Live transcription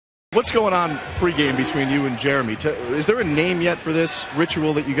What's going on pregame between you and Jeremy? Is there a name yet for this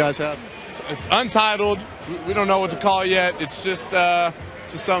ritual that you guys have? It's untitled. We don't know what to call it yet. It's just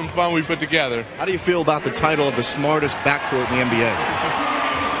something fun we put together. How do you feel about the title of the smartest backcourt in the NBA?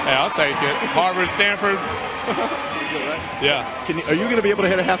 Hey, I'll take it. Harvard, Stanford. Good, right? Yeah. Are you going to be able to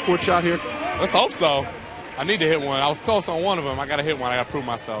hit a half-court shot here? Let's hope so. I need to hit one. I was close on one of them. I got to hit one. I got to prove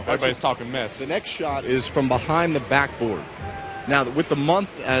myself. Everybody's talking mess. The next shot is from behind the backboard. Now, with the month,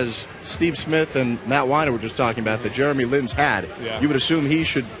 as Steve Smith and Matt Weiner were just talking about, that Jeremy Lin's had, you would assume he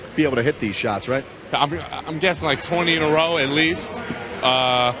should be able to hit these shots, right? I'm guessing like 20 in a row at least.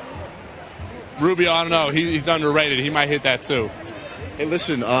 Rubio, I don't know. He's underrated. He might hit that too. Hey,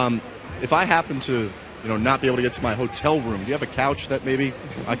 listen, if I happen to not be able to get to my hotel room, do you have a couch that maybe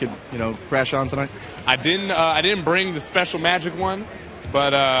I could crash on tonight? I didn't bring the special magic one,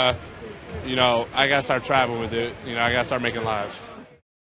 but I got to start traveling with it. I got to start making lives.